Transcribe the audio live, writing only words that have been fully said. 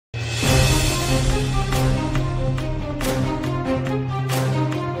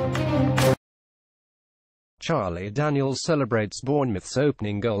Charlie Daniels celebrates Bournemouth's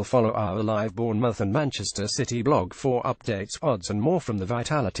opening goal. Follow our live Bournemouth and Manchester City blog for updates, odds and more from the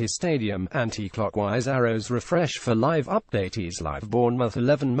Vitality Stadium. Anti-clockwise arrows refresh for live updates. Live Bournemouth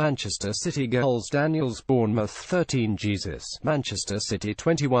 11 Manchester City goals. Daniels Bournemouth 13 Jesus Manchester City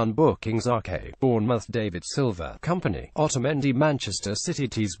 21 bookings. RK Bournemouth David Silva Company Otamendi Manchester City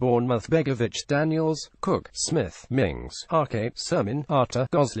Tees Bournemouth Begovic Daniels Cook Smith Mings RK Sermon Arta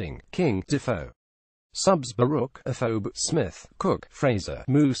Gosling King Defoe Subs Baruch Afobe Smith Cook Fraser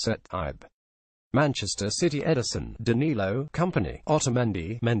Muset Ibe Manchester City Edison Danilo Company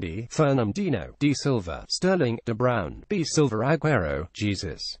Otamendi Mendy Fernandinho De Silva Sterling De Bruyne B Silva Aguero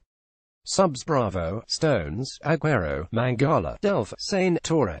Jesus Subs Bravo Stones Aguero Mangala Delph Saint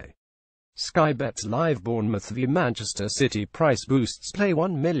Torre Sky Bets Live Bournemouth v Manchester City price boosts. Play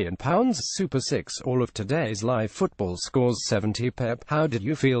 £1 million Super 6. All of today's live football scores. 70. Pep, how did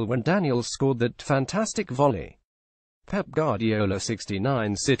you feel when Daniels scored that fantastic volley? Pep Guardiola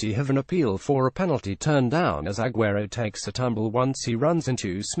 69. City have an appeal for a penalty turned down as Aguero takes a tumble once he runs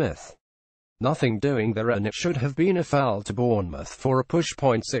into Smith. Nothing doing there and it should have been a foul to Bournemouth for a push.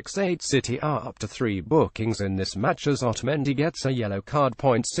 0.68 City are up to 3 bookings in this match as Otamendi gets a yellow card.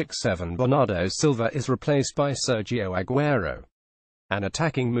 0.67 Bernardo Silva is replaced by Sergio Aguero. An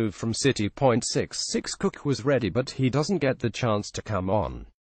attacking move from City. 0.66 Cook was ready but he doesn't get the chance to come on.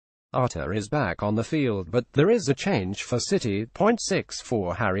 Arta is back on the field but there is a change for City.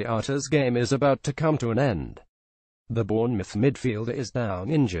 0.64 Harry Arta's game is about to come to an end. The Bournemouth midfielder is now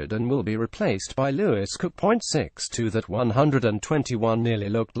injured and will be replaced by Lewis Cook. 0.62 That 121 nearly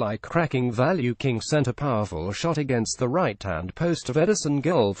looked like cracking value. King sent a powerful shot against the right-hand post of Edison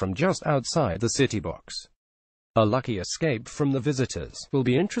goal from just outside the City box. A lucky escape from the visitors. Will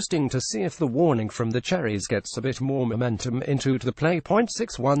be interesting to see if the warning from the Cherries gets a bit more momentum into the play.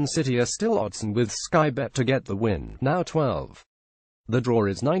 0.61 City are still odds and with Sky Bet to get the win. Now 12. The draw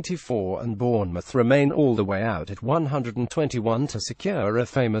is 94 and Bournemouth remain all the way out at 121 to secure a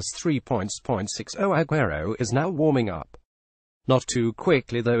famous 3 points. 0.60 Aguero is now warming up. Not too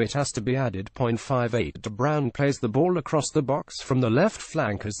quickly though it has to be added. 0.58 De Bruyne plays the ball across the box from the left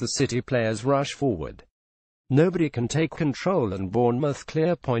flank as the City players rush forward. Nobody can take control and Bournemouth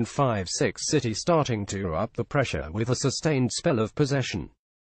clear. 0.56 City starting to up the pressure with a sustained spell of possession.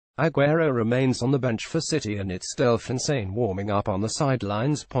 Aguero remains on the bench for City and it's Delph Insane warming up on the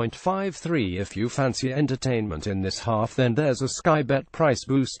sidelines. 0.53 If you fancy entertainment in this half then there's a Sky Bet price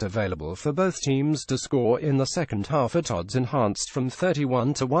boost available for both teams to score in the second half at odds enhanced from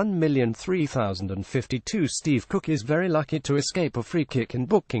 31 to 1,003,052. Steve Cook is very lucky to escape a free kick in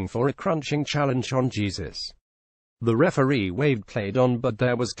booking for a crunching challenge on Jesus. The referee waved played on but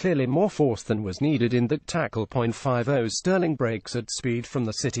there was clearly more force than was needed in that tackle. 0.50 Sterling breaks at speed from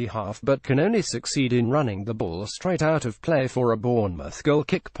the City half but can only succeed in running the ball straight out of play for a Bournemouth goal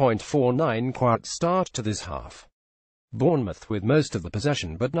kick. 0.49 Quiet start to this half. Bournemouth with most of the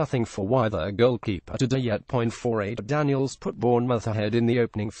possession but nothing for either goalkeeper to do yet. 0.48 Daniels put Bournemouth ahead in the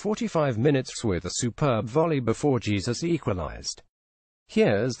opening 45 minutes with a superb volley before Jesus equalised.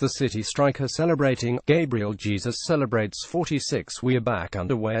 Here's the City striker celebrating. Gabriel Jesus celebrates 46. We're back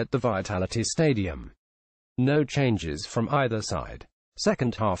underway at the Vitality Stadium. No changes from either side.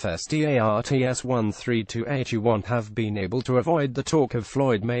 Second half STARTS 13281 have been able to avoid the talk of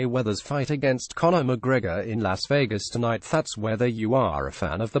Floyd Mayweather's fight against Conor McGregor in Las Vegas tonight. That's whether you are a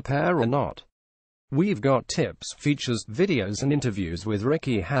fan of the pair or not. We've got tips, features, videos and interviews with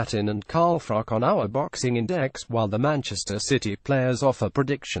Ricky Hatton and Carl Frock on our Boxing Index, while the Manchester City players offer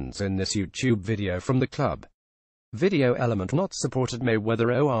predictions in this YouTube video from the club. Video element not supported.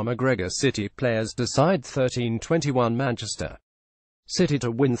 Mayweather or McGregor. City players decide 13-21 Manchester City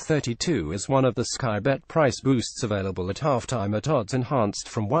to win 32 is one of the Sky Bet price boosts available at halftime at odds enhanced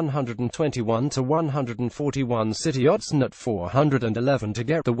from 121 to 141. City odds at 411 to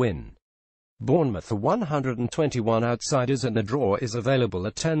get the win. Bournemouth are 121 outsiders and the draw is available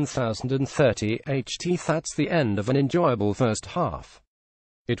at 10,030 HT. That's the end of an enjoyable first half.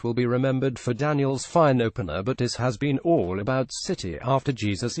 It will be remembered for Daniels' fine opener but this has been all about City after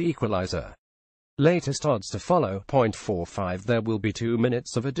Jesus' equaliser. Latest odds to follow. 0.45 There will be 2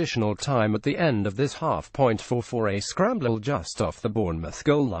 minutes of additional time at the end of this half. 0.44 A scramble just off the Bournemouth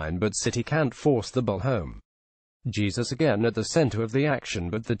goal line but City can't force the ball home. Jesus again at the centre of the action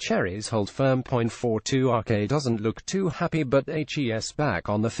but the Cherries hold firm. 0.42 RK doesn't look too happy but HES back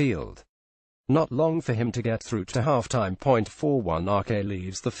on the field. Not long for him to get through to halftime. 0.41 RK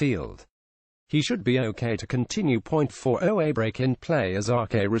leaves the field. He should be okay to continue. 0.40 A break in play as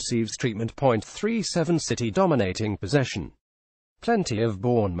RK receives treatment. 0.37 City dominating possession. Plenty of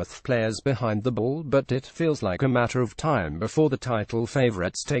Bournemouth players behind the ball, but it feels like a matter of time before the title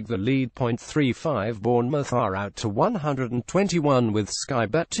favourites take the lead. 35 Bournemouth are out to 121 with Sky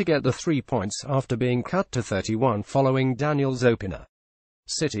Bet to get the 3 points after being cut to 31 following Daniel's opener.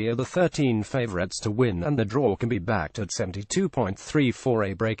 City are the 13 favourites to win, and the draw can be backed at 72.3 for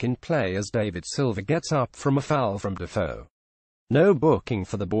a break in play as David Silva gets up from a foul from Defoe. No booking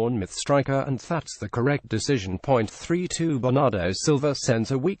for the Bournemouth striker, and that's the correct decision. 32 Bernardo Silva sends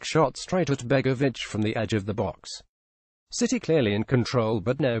a weak shot straight at Begovic from the edge of the box. City clearly in control,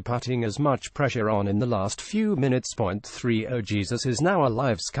 but no putting as much pressure on in the last few minutes. 30 Jesus is now a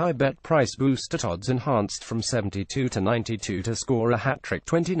live Sky Bet price boost at odds enhanced from 72 to 92 to score a hat-trick.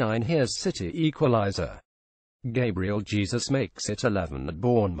 29 Here's City equaliser. Gabriel Jesus makes it 11 at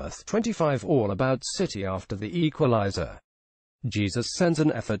Bournemouth. 25 All about City after the equaliser. Jesus sends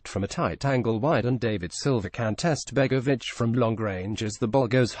an effort from a tight angle wide, and David Silva can test Begovic from long range as the ball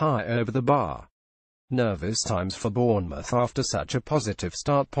goes high over the bar. Nervous times for Bournemouth after such a positive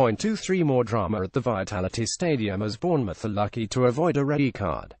start. 23 More drama at the Vitality Stadium as Bournemouth are lucky to avoid a red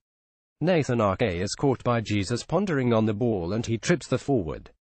card. Nathan Ake is caught by Jesus pondering on the ball and he trips the forward.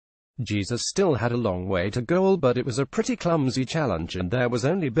 Jesus still had a long way to goal, but it was a pretty clumsy challenge and there was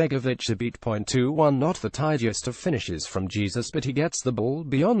only Begovic to beat. 21 Not the tidiest of finishes from Jesus, but he gets the ball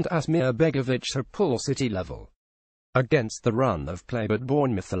beyond Asmir Begovic to pull City level against the run of play, but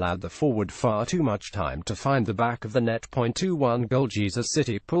Bournemouth allowed the forward far too much time to find the back of the net. 21 Goal Jesus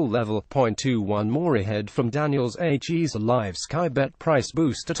City pull level. 21 More ahead from Daniels. HE's a live Sky Bet price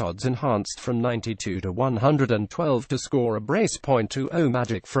boost at odds enhanced from 92 to 112 to score a brace. 20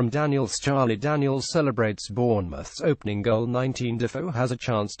 Magic from Daniels. Charlie Daniels celebrates Bournemouth's opening goal. 19 Defoe has a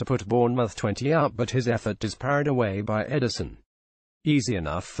chance to put Bournemouth 20 up, but his effort is parried away by Edison. Easy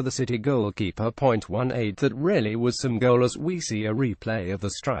enough for the City goalkeeper. 18 That really was some goal as we see a replay of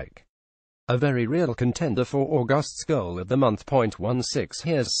the strike. A very real contender for August's goal of the month. 16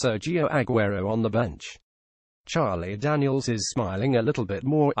 Here's Sergio Aguero on the bench. Charlie Daniels is smiling a little bit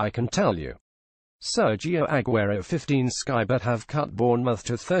more, I can tell you. Sergio Aguero. 15 Sky Bet have cut Bournemouth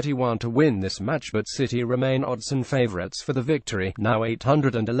to 31 to win this match, but City remain odds-on favourites for the victory, now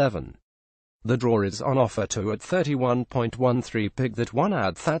 811. The draw is on offer too at 31.13. Pick that one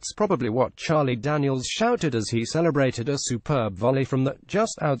out. That's probably what Charlie Daniels shouted as he celebrated a superb volley from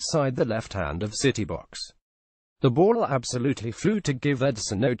just outside the left hand of City box. The ball absolutely flew to give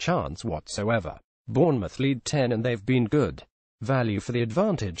Edison no chance whatsoever. Bournemouth lead 10 and they've been good value for the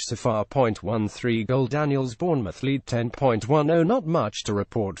advantage so far. 13 Goal Daniels. Bournemouth lead 10.10. Not much to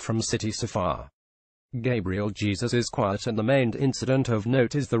report from City so far. Gabriel Jesus is quiet, and the main incident of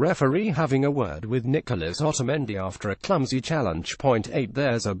note is the referee having a word with Nicolas Otamendi after a clumsy challenge. 8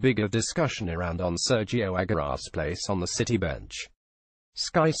 There's a bigger discussion around on Sergio Aguero's place on the City bench.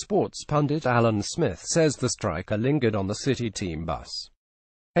 Sky Sports pundit Alan Smith says the striker lingered on the City team bus.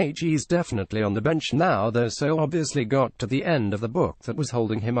 He's definitely on the bench now though, so obviously got to the end of the book that was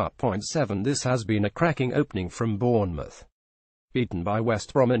holding him up. 7 This has been a cracking opening from Bournemouth. Beaten by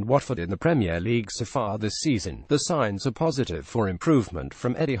West Brom and Watford in the Premier League so far this season, the signs are positive for improvement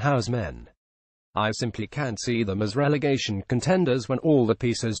from Eddie Howe's men. I simply can't see them as relegation contenders when all the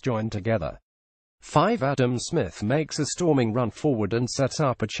pieces join together. 5 Adam Smith makes a storming run forward and sets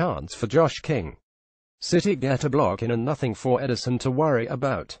up a chance for Josh King. City get a block in and nothing for Edison to worry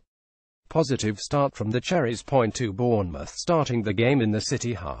about. Positive start from the Cherries. 2 Bournemouth starting the game in the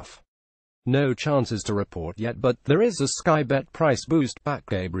City half. No chances to report yet, but there is a Sky Bet price boost. Back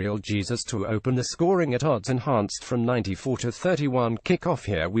Gabriel Jesus to open the scoring at odds enhanced from 94 to 31. Kick-off.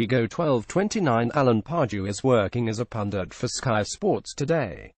 Here we go. 12:29 Alan Pardew is working as a pundit for Sky Sports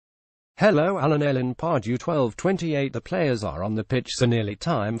today. Hello Alan Pardew. 12:28 The players are on the pitch, so nearly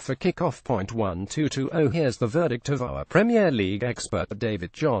time for kick-off. 1220 Here's the verdict of our Premier League expert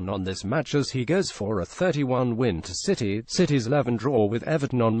David John on this match as he goes for a 31 win to City. City's 11 draw with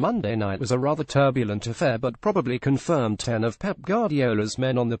Everton on Monday night was a rather turbulent affair, but probably confirmed 10 of Pep Guardiola's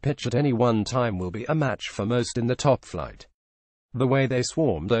men on the pitch at any one time will be a match for most in the top flight. The way they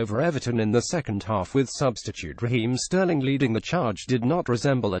swarmed over Everton in the second half with substitute Raheem Sterling leading the charge did not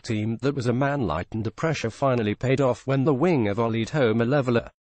resemble a team that was a man light, and the pressure finally paid off when the winger volleyed home a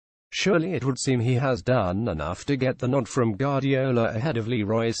leveller. Surely it would seem he has done enough to get the nod from Guardiola ahead of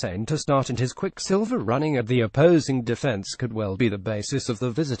Leroy Sane to start, and his quicksilver running at the opposing defence could well be the basis of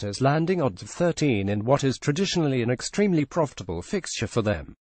the visitors landing odds of 13 in what is traditionally an extremely profitable fixture for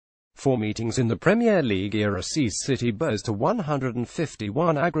them. 4 meetings in the Premier League era sees City boast a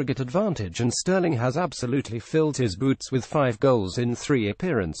 151 aggregate advantage, and Sterling has absolutely filled his boots with 5 goals in 3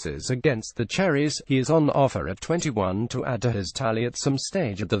 appearances against the Cherries. He is on offer at 21 to add to his tally at some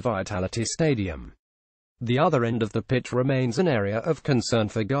stage at the Vitality Stadium. The other end of the pitch remains an area of concern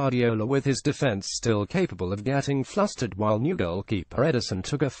for Guardiola, with his defence still capable of getting flustered, while new goalkeeper Ederson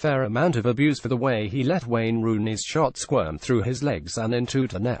took a fair amount of abuse for the way he let Wayne Rooney's shot squirm through his legs and into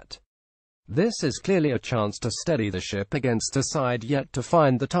the net. This is clearly a chance to steady the ship against a side yet to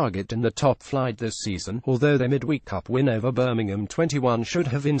find the target in the top flight this season, although their midweek cup win over Birmingham 21 should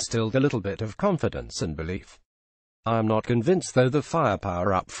have instilled a little bit of confidence and belief. I am not convinced, though. The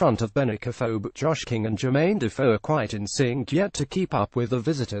firepower up front of Benicafo, Josh King and Jermaine Defoe are quite in sync yet to keep up with the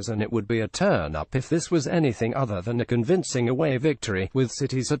visitors, and it would be a turn-up if this was anything other than a convincing away victory, with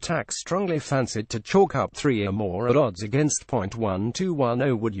City's attack strongly fancied to chalk up 3 or more at odds against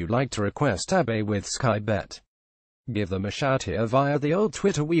 .1210. Would you like to request Abe with Sky Bet? Give them a shout here via the old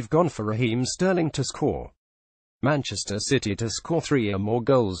Twitter. We've gone for Raheem Sterling to score. Manchester City to score 3 or more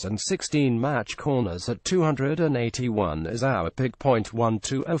goals and 16 match corners at 281 is our pick.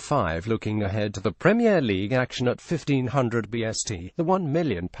 .1205. Looking ahead to the Premier League action at 1500 BST, the £1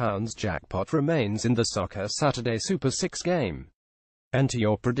 million jackpot remains in the Soccer Saturday Super 6 game. Enter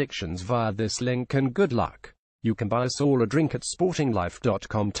your predictions via this link and good luck. You can buy us all a drink at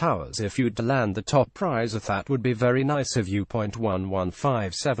sportinglife.com. Towers, if you'd land the top prize, that would be very nice of you.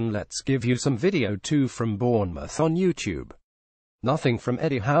 .1157. Let's give you some video too from Bournemouth on YouTube. Nothing from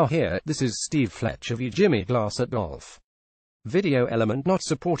Eddie Howe here. This is Steve Fletcher v Jimmy Glass at golf. Video element not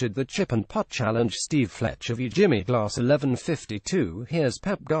supported. The chip and putt challenge. Steve Fletcher v Jimmy Glass 11:52. Here's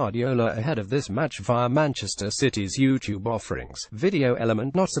Pep Guardiola ahead of this match via Manchester City's YouTube offerings. Video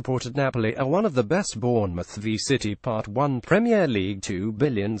element not supported. Napoli are one of the best. Bournemouth v City Part 1. Premier League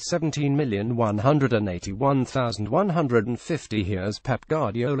 2,17,181,150. Here's Pep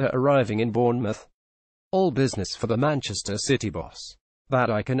Guardiola arriving in Bournemouth. All business for the Manchester City boss. That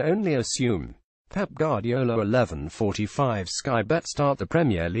I can only assume. Pep Guardiola 11:45. Sky Bet start the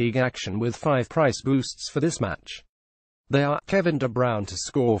Premier League action with 5 price boosts for this match. They are: Kevin De Bruyne to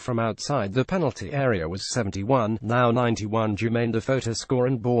score from outside the penalty area was 71, now 91. Jermaine Defoe to score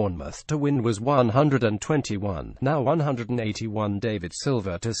and Bournemouth to win was 121, now 181. David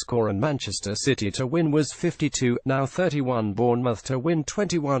Silva to score and Manchester City to win was 52, now 31. Bournemouth to win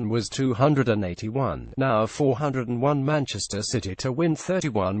 21 was 281, now 401. Manchester City to win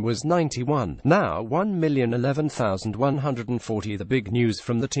 31 was 91, now 1,011,140. The big news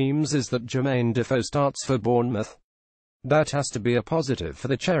from the teams is that Jermaine Defoe starts for Bournemouth. That has to be a positive for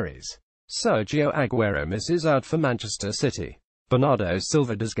the Cherries. Sergio Aguero misses out for Manchester City. Bernardo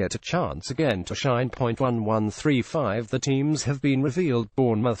Silva does get a chance again to shine. .1135. The teams have been revealed: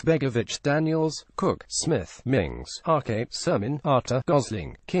 Bournemouth Begovic, Daniels, Cook, Smith, Mings, Arke, Sermon, Arta,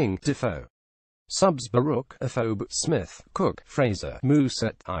 Gosling, King, Defoe. Subs: Barouk, Afobe, Smith, Cook, Fraser,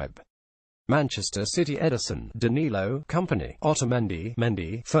 Musa, Ibe. Manchester City: Ederson, Danilo, Company, Otamendi,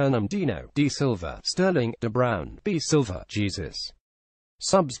 Mendy, Fernandinho, D. Silva, Sterling, De Bruyne, B. Silva, Jesus.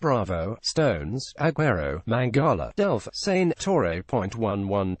 Subs: Bravo, Stones, Aguero, Mangala, Delph, Sain, Torre.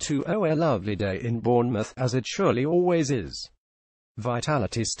 .1120. A lovely day in Bournemouth, as it surely always is.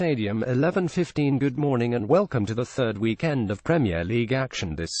 Vitality Stadium 11:15. Good morning and welcome to the third weekend of Premier League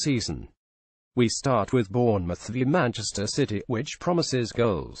action this season. We start with Bournemouth v Manchester City, which promises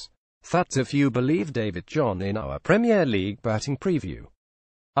goals. That's if you believe David John in our Premier League batting preview.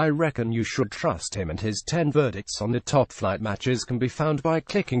 I reckon you should trust him, and his 10 verdicts on the top flight matches can be found by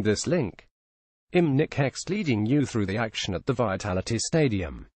clicking this link. Nick Hext leading you through the action at the Vitality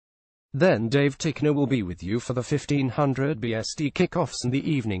Stadium. Then Dave Tickner will be with you for the 1500 BST kickoffs and the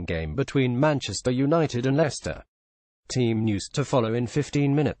evening game between Manchester United and Leicester. Team news to follow in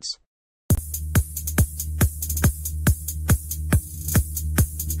 15 minutes.